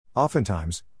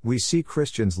Oftentimes, we see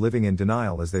Christians living in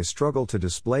denial as they struggle to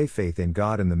display faith in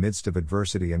God in the midst of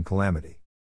adversity and calamity.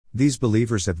 These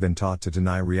believers have been taught to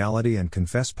deny reality and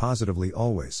confess positively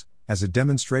always, as a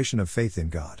demonstration of faith in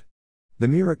God. The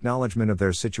mere acknowledgement of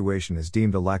their situation is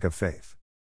deemed a lack of faith.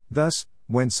 Thus,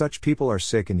 when such people are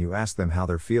sick and you ask them how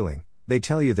they're feeling, they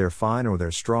tell you they're fine or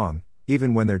they're strong,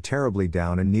 even when they're terribly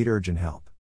down and need urgent help.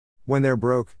 When they're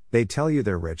broke, they tell you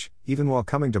they're rich, even while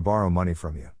coming to borrow money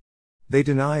from you. They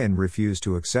deny and refuse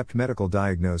to accept medical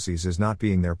diagnoses as not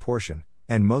being their portion,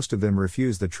 and most of them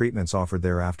refuse the treatments offered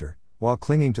thereafter, while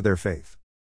clinging to their faith.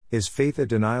 Is faith a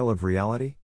denial of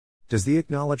reality? Does the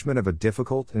acknowledgement of a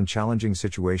difficult and challenging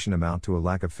situation amount to a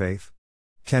lack of faith?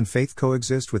 Can faith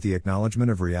coexist with the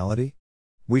acknowledgement of reality?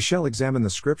 We shall examine the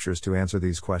Scriptures to answer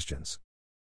these questions.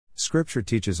 Scripture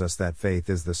teaches us that faith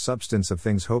is the substance of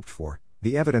things hoped for,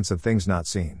 the evidence of things not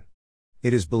seen.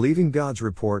 It is believing God's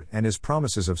report and His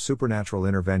promises of supernatural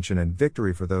intervention and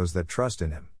victory for those that trust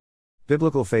in Him.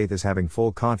 Biblical faith is having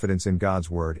full confidence in God's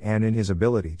Word and in His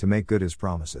ability to make good His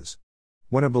promises.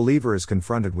 When a believer is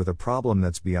confronted with a problem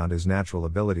that's beyond his natural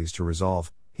abilities to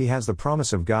resolve, he has the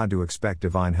promise of God to expect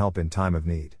divine help in time of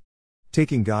need.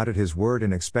 Taking God at His word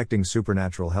and expecting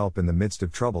supernatural help in the midst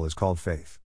of trouble is called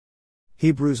faith.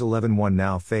 Hebrews 11:1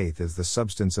 Now faith is the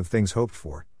substance of things hoped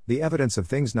for, the evidence of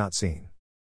things not seen.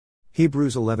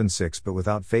 Hebrews 11:6 But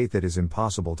without faith it is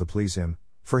impossible to please Him,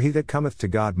 for he that cometh to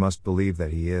God must believe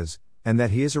that He is, and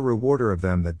that He is a rewarder of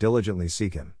them that diligently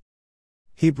seek Him.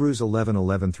 Hebrews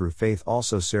 11:11 Through faith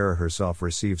also Sarah herself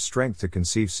received strength to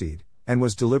conceive seed, and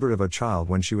was delivered of a child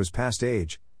when she was past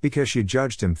age, because she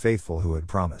judged him faithful who had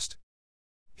promised.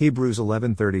 Hebrews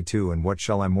 11:32 And what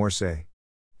shall I more say?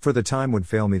 For the time would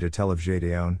fail me to tell of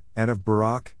Gedeon, and of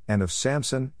Barak, and of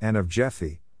Samson, and of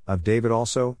Jephthah, of David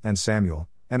also, and Samuel,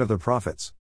 and of the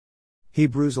prophets.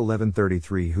 Hebrews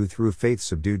 11:33 Who through faith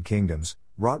subdued kingdoms,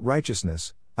 wrought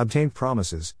righteousness, obtained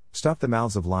promises, stopped the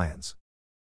mouths of lions.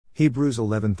 Hebrews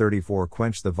 11:34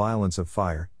 Quenched the violence of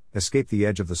fire, escaped the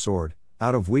edge of the sword,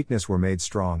 out of weakness were made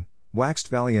strong, waxed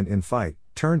valiant in fight,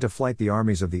 turned to flight the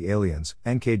armies of the aliens,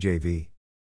 NKJV.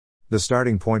 The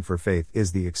starting point for faith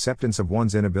is the acceptance of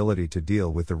one's inability to deal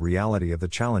with the reality of the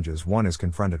challenges one is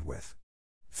confronted with.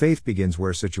 Faith begins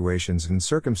where situations and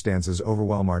circumstances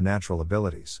overwhelm our natural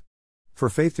abilities. For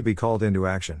faith to be called into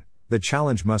action, the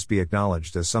challenge must be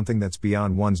acknowledged as something that's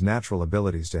beyond one's natural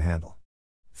abilities to handle.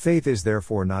 Faith is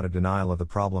therefore not a denial of the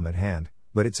problem at hand,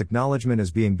 but its acknowledgement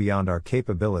as being beyond our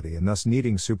capability and thus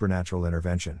needing supernatural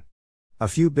intervention. A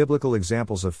few biblical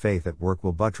examples of faith at work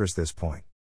will buttress this point.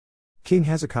 King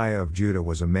Hezekiah of Judah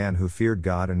was a man who feared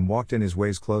God and walked in His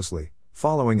ways closely,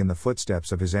 following in the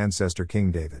footsteps of his ancestor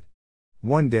King David.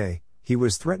 One day, he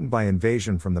was threatened by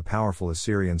invasion from the powerful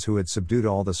Assyrians who had subdued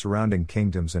all the surrounding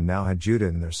kingdoms and now had Judah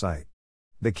in their sight.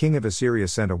 The king of Assyria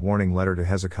sent a warning letter to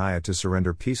Hezekiah to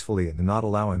surrender peacefully and not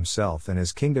allow himself and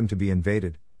his kingdom to be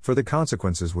invaded, for the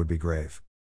consequences would be grave.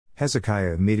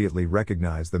 Hezekiah immediately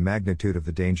recognized the magnitude of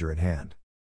the danger at hand.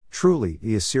 Truly,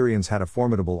 the Assyrians had a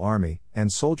formidable army,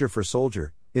 and soldier for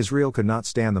soldier, Israel could not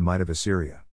stand the might of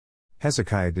Assyria.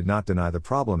 Hezekiah did not deny the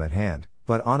problem at hand,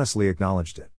 but honestly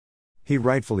acknowledged it. He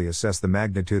rightfully assessed the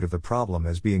magnitude of the problem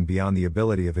as being beyond the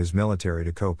ability of his military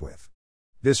to cope with.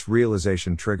 This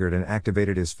realization triggered and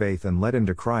activated his faith and led him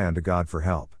to cry unto God for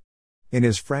help. In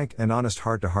his frank and honest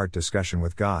heart-to-heart discussion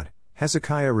with God,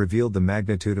 Hezekiah revealed the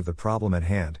magnitude of the problem at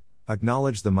hand,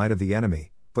 acknowledged the might of the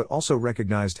enemy, but also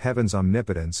recognized heaven's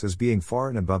omnipotence as being far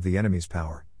and above the enemy's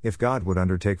power, if God would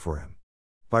undertake for him.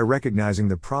 By recognizing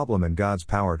the problem and God's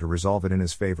power to resolve it in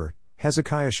his favor,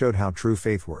 Hezekiah showed how true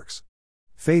faith works.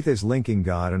 Faith is linking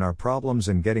God and our problems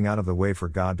and getting out of the way for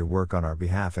God to work on our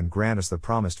behalf and grant us the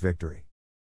promised victory.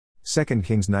 2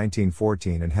 Kings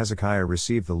 19:14 And Hezekiah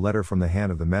received the letter from the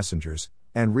hand of the messengers,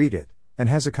 and read it, and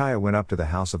Hezekiah went up to the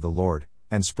house of the Lord,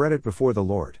 and spread it before the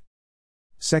Lord.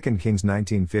 2 Kings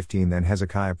 19:15 Then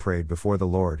Hezekiah prayed before the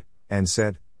Lord, and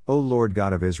said, O Lord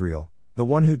God of Israel, the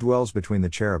one who dwells between the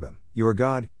cherubim, you are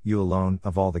God, you alone,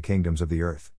 of all the kingdoms of the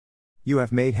earth. You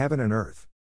have made heaven and earth.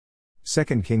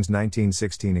 2 Kings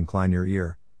 19:16 Incline your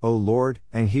ear, O Lord,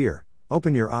 and hear,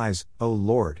 open your eyes, O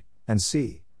Lord, and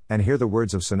see, and hear the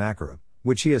words of Sennacherib,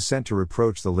 which he has sent to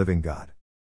reproach the living God.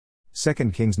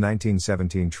 2 Kings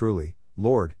 19:17 Truly,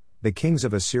 Lord, the kings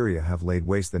of Assyria have laid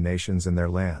waste the nations and their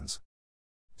lands.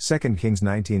 2 Kings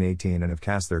 19:18 And have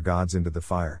cast their gods into the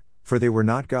fire, for they were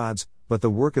not gods, but the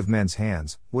work of men's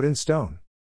hands, wood and stone.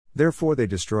 Therefore they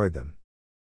destroyed them.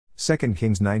 2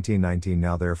 Kings 19:19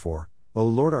 Now therefore, O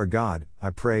Lord our God, I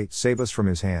pray, save us from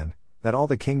his hand, that all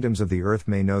the kingdoms of the earth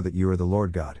may know that you are the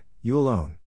Lord God, you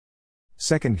alone.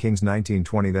 2 Kings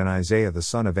 19:20. Then Isaiah the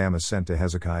son of Amoz sent to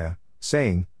Hezekiah,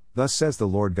 saying, Thus says the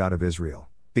Lord God of Israel,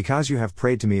 because you have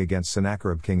prayed to me against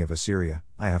Sennacherib king of Assyria,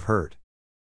 I have heard.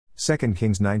 2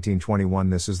 Kings 19:21.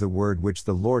 This is the word which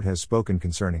the Lord has spoken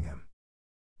concerning him.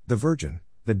 The virgin,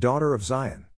 the daughter of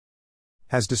Zion,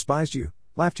 has despised you,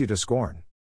 laughed you to scorn.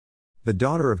 The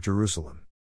daughter of Jerusalem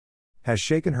has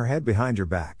shaken her head behind your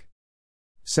back.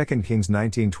 2 Kings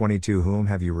 19:22. Whom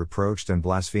have you reproached and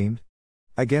blasphemed?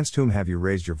 Against whom have you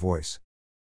raised your voice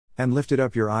and lifted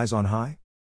up your eyes on high?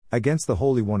 Against the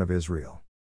Holy One of Israel.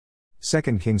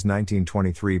 2 Kings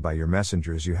 19:23. By your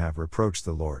messengers you have reproached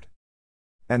the Lord,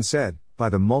 and said, By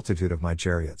the multitude of my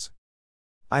chariots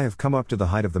I have come up to the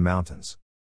height of the mountains,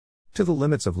 to the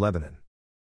limits of Lebanon.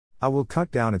 I will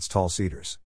cut down its tall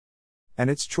cedars and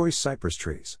its choice cypress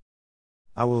trees.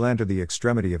 I will enter the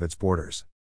extremity of its borders,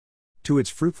 to its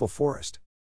fruitful forest.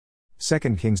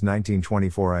 2 Kings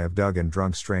 19:24. I have dug and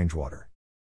drunk strange water,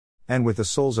 and with the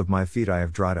soles of my feet I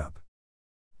have dried up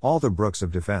all the brooks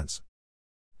of defense.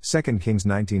 2 Kings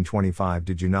 19:25.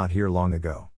 Did you not hear long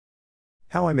ago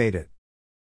how I made it?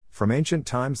 From ancient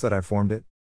times that I formed it?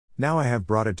 Now I have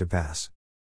brought it to pass,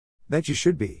 that you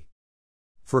should be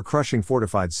for crushing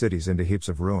fortified cities into heaps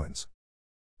of ruins.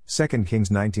 2 Kings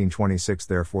 19:26.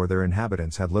 Therefore their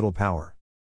inhabitants had little power.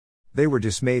 They were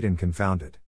dismayed and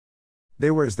confounded. They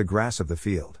were as the grass of the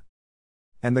field,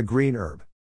 and the green herb,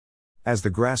 as the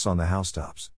grass on the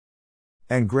housetops,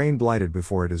 and grain blighted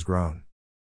before it is grown.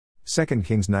 2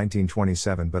 Kings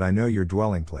 19:27. But I know your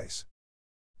dwelling place,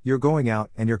 your going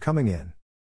out and your coming in,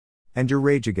 and your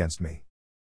rage against me.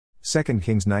 2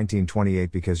 Kings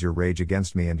 19:28. Because your rage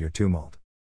against me and your tumult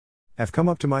have come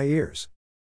up to my ears.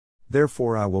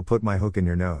 Therefore I will put my hook in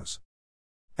your nose,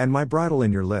 and my bridle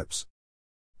in your lips,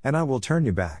 and I will turn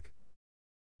you back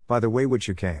by the way which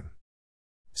you came.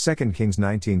 2 Kings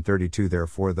 19:32.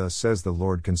 Therefore thus says the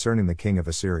Lord concerning the king of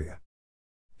Assyria,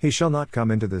 He shall not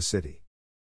come into this city,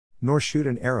 nor shoot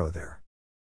an arrow there,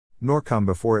 nor come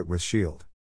before it with shield,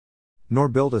 nor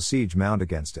build a siege mound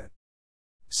against it.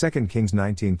 2 Kings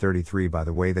 19:33. By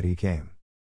the way that he came,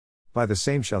 by the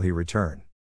same shall he return,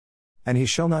 and he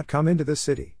shall not come into this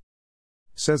city,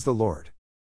 says the Lord.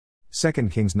 2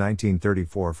 Kings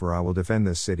 19:34. For I will defend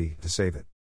this city, to save it,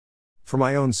 for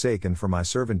my own sake and for my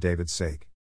servant David's sake.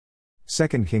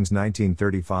 2 Kings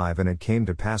 19:35. And it came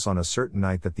to pass on a certain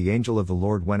night that the angel of the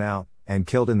Lord went out, and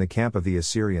killed in the camp of the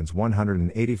Assyrians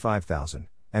 185,000,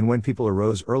 and when people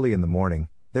arose early in the morning,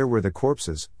 there were the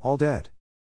corpses, all dead.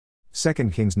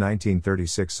 2 Kings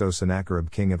 19:36. So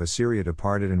Sennacherib king of Assyria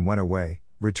departed and went away,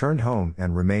 returned home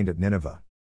and remained at Nineveh.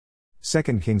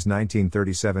 2 Kings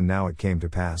 19:37. Now it came to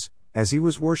pass, as he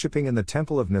was worshipping in the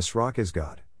temple of Nisroch his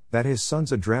god, that his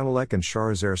sons Adramelech and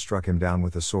Sharezer struck him down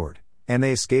with the sword, and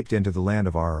they escaped into the land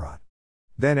of Ararat.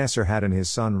 Then Esarhaddon his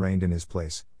son reigned in his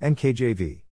place, and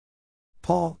KJV.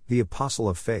 Paul, the apostle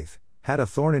of faith, had a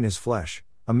thorn in his flesh,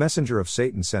 a messenger of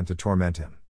Satan sent to torment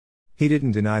him. He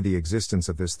didn't deny the existence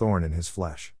of this thorn in his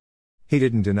flesh. He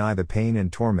didn't deny the pain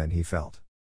and torment he felt.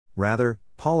 Rather,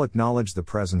 Paul acknowledged the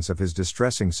presence of his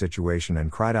distressing situation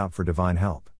and cried out for divine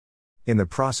help. In the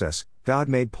process, God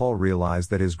made Paul realize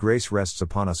that His grace rests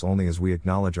upon us only as we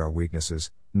acknowledge our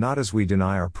weaknesses, not as we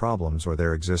deny our problems or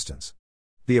their existence.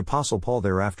 The Apostle Paul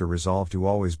thereafter resolved to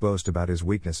always boast about his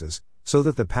weaknesses, so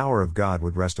that the power of God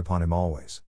would rest upon him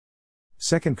always.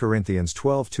 2 Corinthians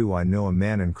 12:2. I know a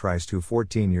man in Christ who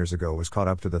 14 years ago was caught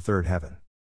up to the third heaven.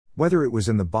 Whether it was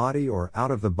in the body or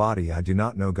out of the body I do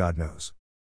not know, God knows.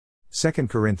 2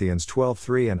 Corinthians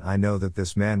 12:3. And I know that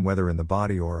this man, whether in the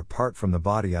body or apart from the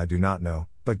body I do not know,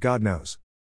 but God knows.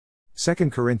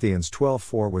 2 Corinthians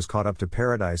 12:4. Was caught up to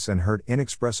paradise and heard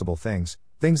inexpressible things,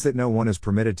 things that no one is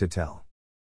permitted to tell.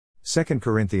 2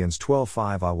 Corinthians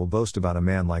 12:5. I will boast about a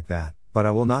man like that, but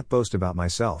I will not boast about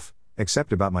myself,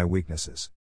 except about my weaknesses.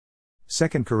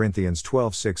 2 Corinthians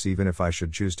 12:6. Even if I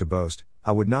should choose to boast,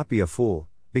 I would not be a fool,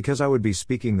 because I would be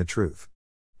speaking the truth.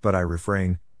 But I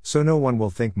refrain, so no one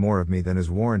will think more of me than is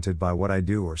warranted by what I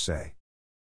do or say.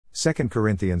 2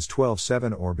 Corinthians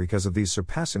 12:7. Or because of these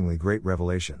surpassingly great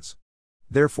revelations.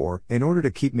 Therefore, in order to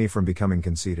keep me from becoming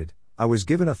conceited, I was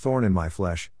given a thorn in my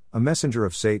flesh, a messenger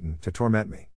of Satan, to torment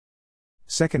me.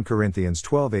 2 Corinthians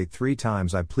 12:8. 3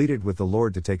 times I pleaded with the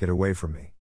Lord to take it away from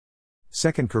me.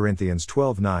 2 Corinthians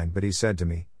 12:9. But he said to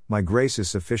me, My grace is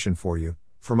sufficient for you,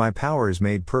 for my power is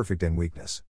made perfect in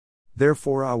weakness.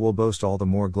 Therefore I will boast all the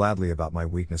more gladly about my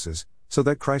weaknesses, so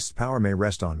that Christ's power may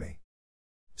rest on me.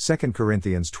 2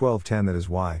 Corinthians 12:10. That is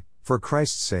why, for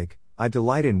Christ's sake, I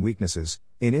delight in weaknesses,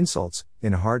 in insults,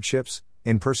 in hardships,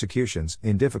 in persecutions,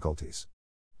 in difficulties.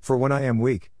 For when I am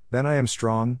weak, then I am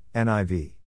strong.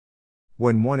 NIV.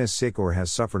 When one is sick or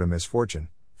has suffered a misfortune,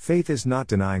 faith is not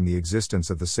denying the existence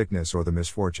of the sickness or the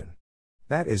misfortune.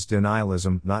 That is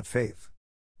denialism, not faith.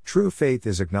 True faith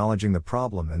is acknowledging the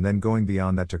problem and then going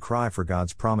beyond that to cry for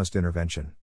God's promised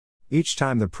intervention. Each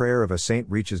time the prayer of a saint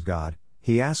reaches God,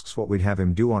 he asks what we'd have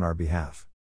him do on our behalf.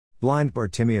 Blind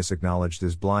Bartimaeus acknowledged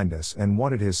his blindness and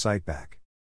wanted his sight back.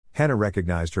 Hannah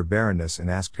recognized her barrenness and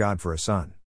asked God for a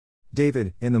son.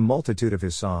 David, in the multitude of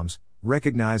his psalms,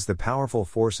 recognized the powerful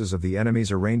forces of the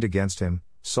enemies arraigned against him,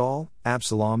 Saul,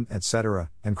 Absalom, etc.,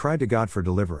 and cried to God for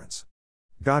deliverance.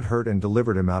 God heard and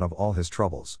delivered him out of all his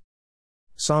troubles.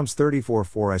 Psalms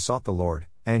 34:4 I sought the Lord,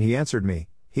 and he answered me,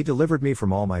 he delivered me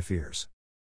from all my fears.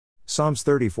 Psalms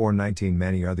 34:19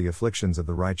 Many are the afflictions of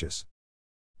the righteous,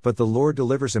 but the Lord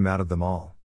delivers him out of them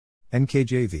all.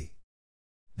 NKJV.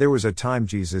 There was a time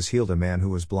Jesus healed a man who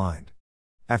was blind.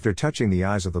 After touching the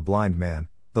eyes of the blind man,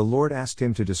 the Lord asked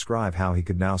him to describe how he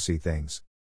could now see things.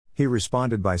 He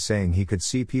responded by saying he could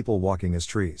see people walking as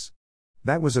trees.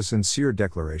 That was a sincere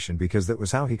declaration because that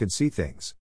was how he could see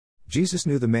things. Jesus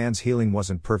knew the man's healing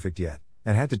wasn't perfect yet,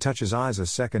 and had to touch his eyes a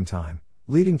second time,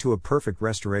 leading to a perfect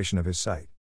restoration of his sight.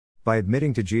 By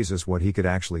admitting to Jesus what he could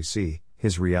actually see,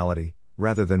 his reality,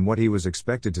 rather than what he was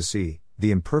expected to see,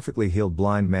 the imperfectly healed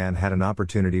blind man had an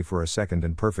opportunity for a second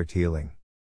and perfect healing.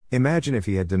 Imagine if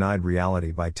he had denied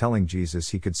reality by telling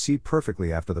Jesus he could see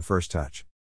perfectly after the first touch.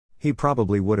 He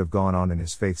probably would have gone on in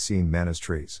his faith seeing men as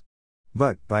trees.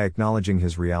 But, by acknowledging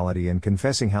his reality and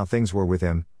confessing how things were with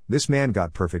him, this man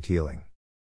got perfect healing.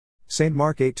 St.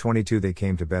 Mark 8:22 They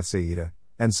came to Bethsaida,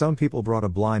 and some people brought a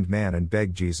blind man and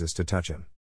begged Jesus to touch him.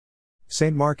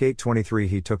 St. Mark 8:23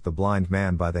 He took the blind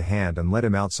man by the hand and led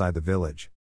him outside the village.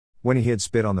 When he had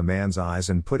spit on the man's eyes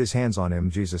and put his hands on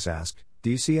him, Jesus asked, Do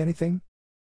you see anything?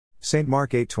 St. Mark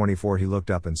 8:24 He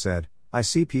looked up and said, I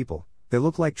see people, they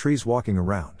look like trees walking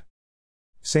around.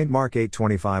 St. Mark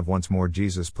 8:25 Once more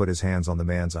Jesus put his hands on the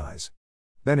man's eyes.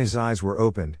 Then his eyes were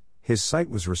opened, his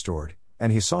sight was restored,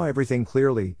 and he saw everything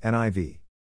clearly. NIV.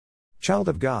 Child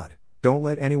of God, don't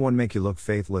let anyone make you look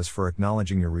faithless for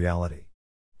acknowledging your reality.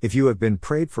 If you have been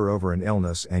prayed for over an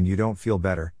illness and you don't feel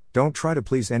better, don't try to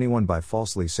please anyone by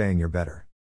falsely saying you're better.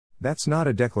 That's not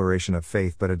a declaration of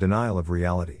faith but a denial of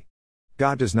reality.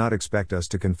 God does not expect us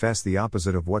to confess the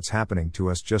opposite of what's happening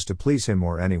to us just to please Him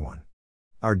or anyone.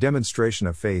 Our demonstration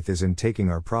of faith is in taking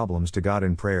our problems to God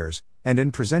in prayers, and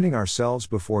in presenting ourselves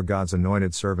before God's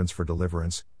anointed servants for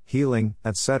deliverance, healing,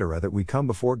 etc. That we come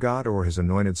before God or His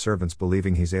anointed servants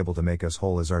believing He's able to make us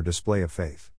whole is our display of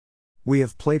faith. We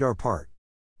have played our part.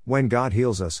 When God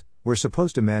heals us, we're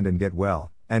supposed to mend and get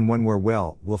well, and when we're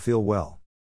well, we'll feel well.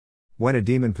 When a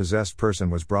demon-possessed person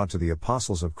was brought to the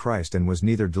apostles of Christ and was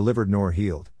neither delivered nor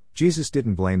healed, Jesus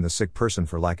didn't blame the sick person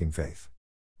for lacking faith.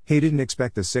 He didn't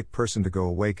expect the sick person to go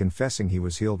away confessing he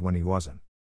was healed when he wasn't.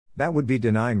 That would be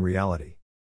denying reality.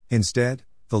 Instead,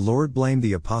 the Lord blamed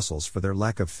the apostles for their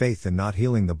lack of faith in not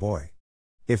healing the boy.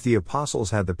 If the apostles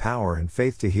had the power and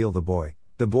faith to heal the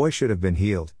boy should have been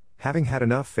healed, having had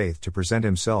enough faith to present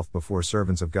himself before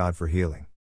servants of God for healing.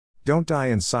 Don't die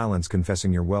in silence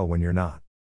confessing you're well when you're not.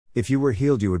 If you were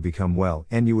healed you would become well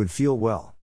and you would feel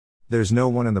well. There's no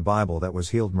one in the Bible that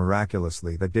was healed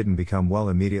miraculously that didn't become well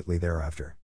immediately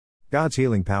thereafter. God's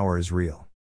healing power is real.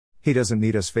 He doesn't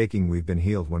need us faking we've been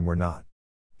healed when we're not.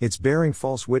 It's bearing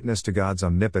false witness to God's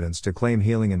omnipotence to claim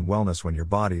healing and wellness when your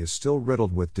body is still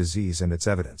riddled with disease and its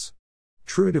evidence.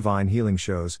 True divine healing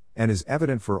shows, and is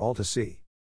evident for all to see.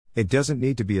 It doesn't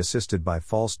need to be assisted by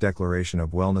false declaration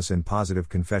of wellness in positive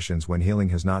confessions when healing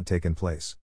has not taken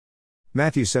place.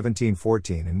 Matthew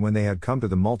 17:14 And when they had come to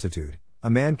the multitude, a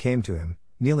man came to him,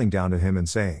 kneeling down to him and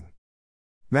saying,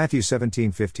 Matthew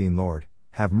 17:15 Lord,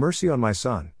 have mercy on my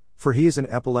son, for he is an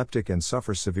epileptic and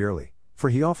suffers severely, for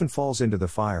he often falls into the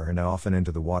fire and often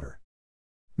into the water.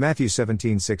 Matthew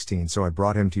 17:16 So I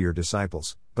brought him to your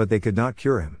disciples, but they could not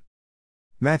cure him.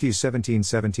 Matthew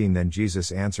 17:17 Then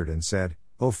Jesus answered and said,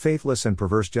 O faithless and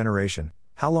perverse generation,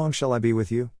 how long shall I be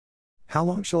with you? How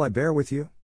long shall I bear with you?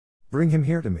 Bring him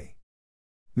here to me.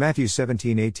 Matthew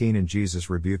 17:18 And Jesus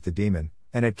rebuked the demon,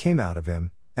 and it came out of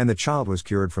him, and the child was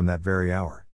cured from that very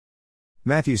hour.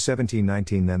 Matthew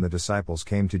 17:19 Then the disciples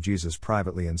came to Jesus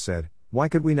privately and said, Why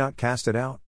could we not cast it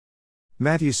out?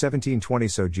 Matthew 17:20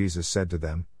 So Jesus said to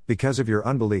them, Because of your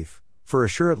unbelief, for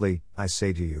assuredly, I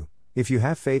say to you, if you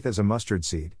have faith as a mustard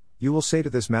seed, you will say to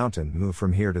this mountain, Move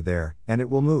from here to there, and it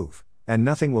will move, and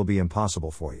nothing will be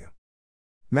impossible for you.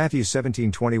 Matthew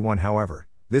 17:21 However,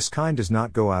 this kind does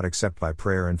not go out except by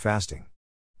prayer and fasting.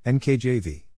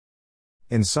 NKJV.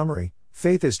 In summary,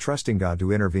 faith is trusting God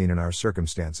to intervene in our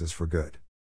circumstances for good.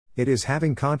 It is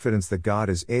having confidence that God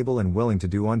is able and willing to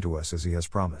do unto us as He has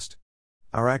promised.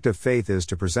 Our act of faith is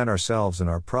to present ourselves and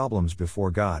our problems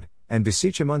before God, and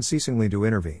beseech Him unceasingly to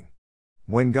intervene.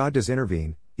 When God does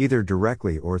intervene, either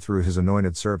directly or through His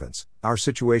anointed servants, our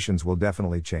situations will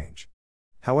definitely change.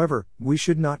 However, we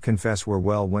should not confess we're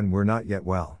well when we're not yet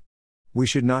well. We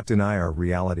should not deny our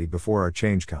reality before our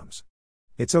change comes.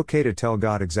 It's okay to tell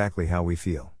God exactly how we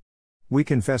feel. We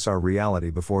confess our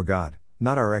reality before God,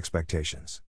 not our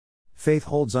expectations. Faith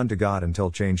holds unto God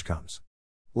until change comes.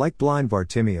 Like blind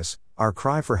Bartimaeus, our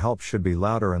cry for help should be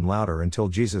louder and louder until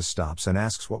Jesus stops and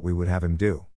asks what we would have Him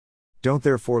do. Don't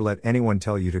therefore let anyone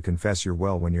tell you to confess you're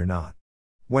well when you're not.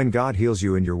 When God heals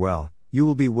you and you're well, you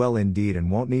will be well indeed and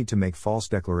won't need to make false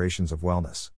declarations of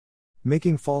wellness.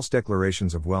 Making false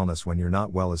declarations of wellness when you're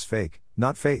not well is fake,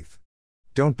 not faith.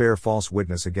 Don't bear false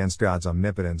witness against God's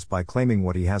omnipotence by claiming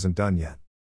what He hasn't done yet.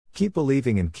 Keep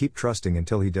believing and keep trusting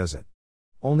until He does it.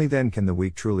 Only then can the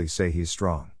weak truly say He's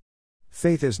strong.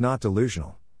 Faith is not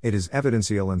delusional, it is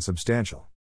evidential and substantial.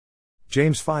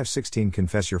 James 5:16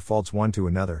 Confess your faults one to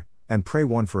another, and pray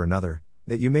one for another,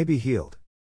 that you may be healed.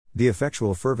 The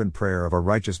effectual fervent prayer of a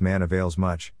righteous man avails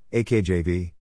much, AKJV.